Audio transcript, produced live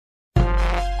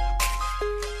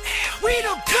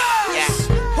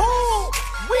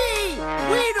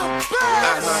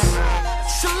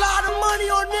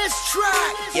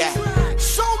track. Yeah.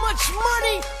 So much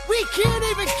money, we can't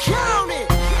even count it.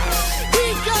 We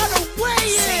gotta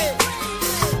weigh it.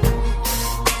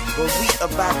 What we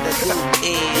about to do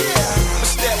is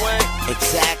What's that, Wayne?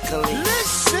 exactly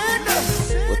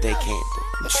Listen. what they can't do.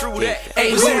 True that.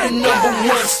 Hey, who the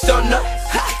 #1 stunner?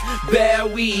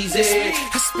 Bad Weezy.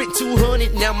 I spent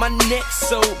 200, now my neck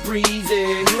so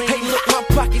breezy. Hey, look, my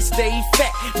pockets stay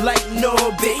fat like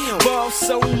Norbit. Ball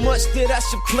so much that I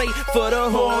should play for the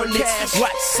Hornets.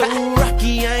 Watch so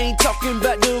rocky, I ain't talking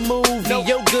about the movie.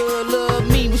 Yo, girl love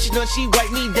me, when she done, she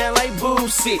wipe me down like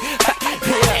Boosie.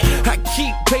 I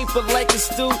keep paper like a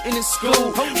student in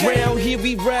school. Round here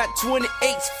we ride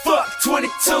 28s, fuck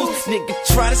 22s. Nigga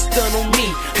try to stun on me,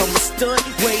 I'ma stunt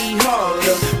way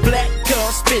harder. Black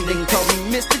car spinning, call me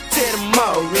Mr. Tear them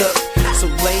all up. So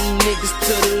lame niggas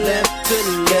to the left,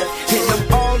 and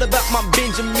I'm all about my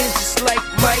Benjamins just like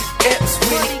Mike Epps.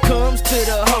 When it comes to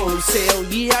the wholesale,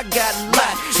 yeah, I got a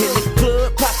lot. In the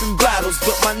club popping bottles,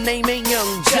 but my name ain't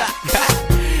Young Jock.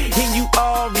 And you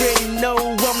already know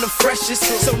I'm the freshest.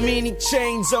 So many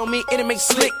chains on me, it'll make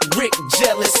Slick Rick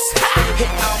jealous. And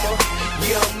I'm a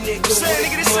young nigga with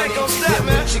Nigga, this ain't money. gon' stop,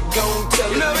 man. What you gon' tell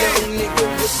a You know what I young nigga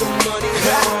with some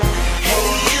money? Hey,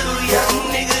 you young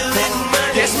nigga with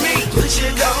money. That's me. What you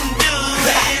gon' do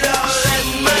with all that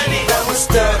money? I'ma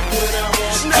stunt when I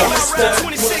want. I'ma stunt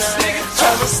 26, nigga.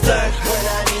 I'ma stunt when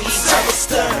I need. I'ma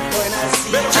stunt when I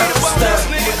see. Better read I'ma about stunt this,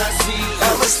 nigga. when I see.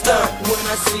 I'ma stunt when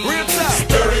I see. Real talk.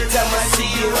 Every time I see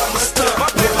you, I'ma stunt My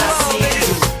when people I all, see nigga.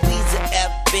 you. These are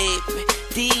F, baby.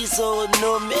 These old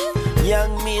know me.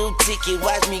 Young meal ticket,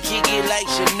 watch me kick it like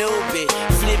Shinobi.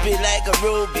 Flip it like a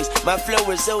Rubik's, my flow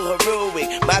is so heroic.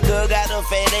 My girl got a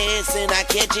fat ass and I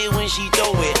catch it when she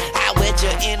throw it. I wet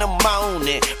you in the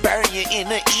morning, burn you in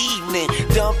the evening,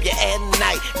 dump you at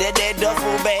night. That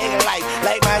duffel bag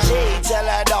like my shade tell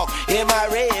her dog, and my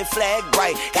red flag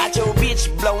bright. Got your bitch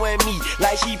blowing me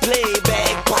like she played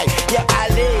bagpipe. Yeah, I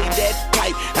laid that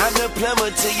pipe. I'm the plumber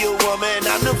to your woman.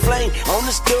 I'm the flame on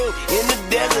the stove in the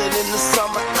desert in the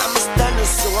summer. I'm a stunner,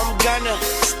 so I'm gonna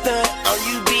stunt on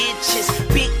you bitches.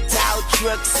 Big tall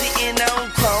truck sitting on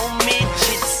chrome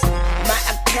midgets. My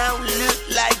account look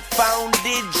like found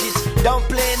digits. Don't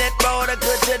play that border,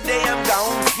 cause today I'm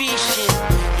gone fishing.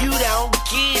 You don't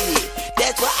get it.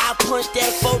 That's why I punched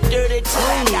that 430 till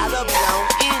I got a blown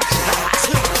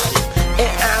engine.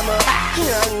 And I'm a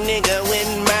young nigga with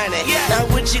money. Now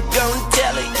what you gon'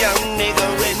 tell a young nigga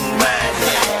with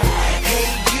money? Hey,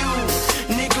 you,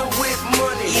 nigga with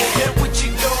money. Yeah, what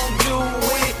you gon' do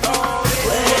with all that?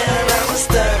 Well, I'm a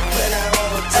stunt when I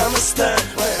want. I'm a stunt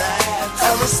when I have.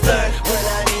 I'm a stunt when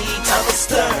I need. I'm a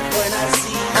stunt when I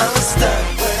see. I'm a stunt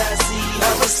when I see.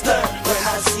 I'm a stunt when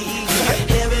I see.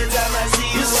 Every time I see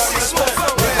you, I'm a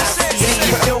stunt when I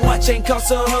see. Your watch ain't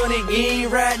cost 100, you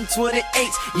ain't riding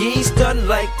 28s, you ain't stunting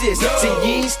like this. See,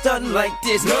 you ain't stunting like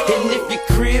this. And if your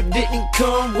crib didn't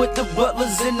come with the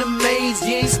butlers and the maids,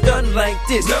 you ain't stunting like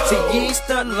this. See, you ain't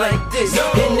stunting like this.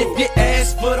 And if you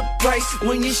ask for the price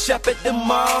when you shop at the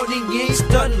mall, then you ain't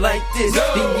stunting like this.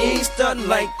 Then you ain't stunting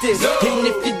like this. And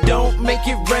if you don't make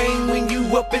it rain when you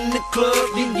up in the club,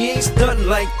 then you ain't stunting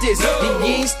like this. Then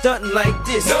you ain't stunting like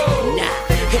this. Nah,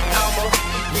 and I'm a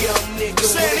young nigga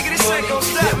Say, with nigga, this ain't gon'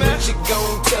 money. stop, man. What you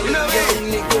gon' tell You know a what I young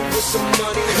nigga with some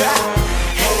money?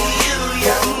 Hey, you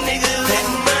young nigga with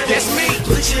money. That's me.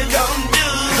 What you gon' do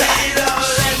with all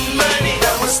that money?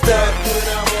 I'm a stunt when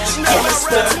I want. I'm a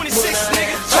stunt 26,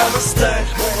 nigga. I'm a stunt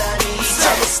when I need.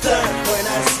 I'm a stunt when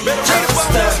I see. Better I'm read a about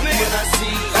stunt this, nigga. when I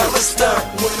see. I'm a stunt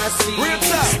when I see. Real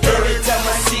talk. Every time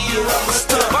I see you, I'm a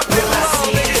stunt My when people I all,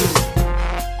 see nigga. you.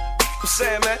 I'm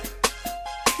saying, man,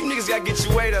 you niggas gotta get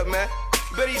your weight up, man.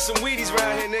 Better eat some Wheaties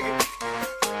around here, nigga.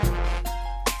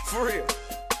 For real.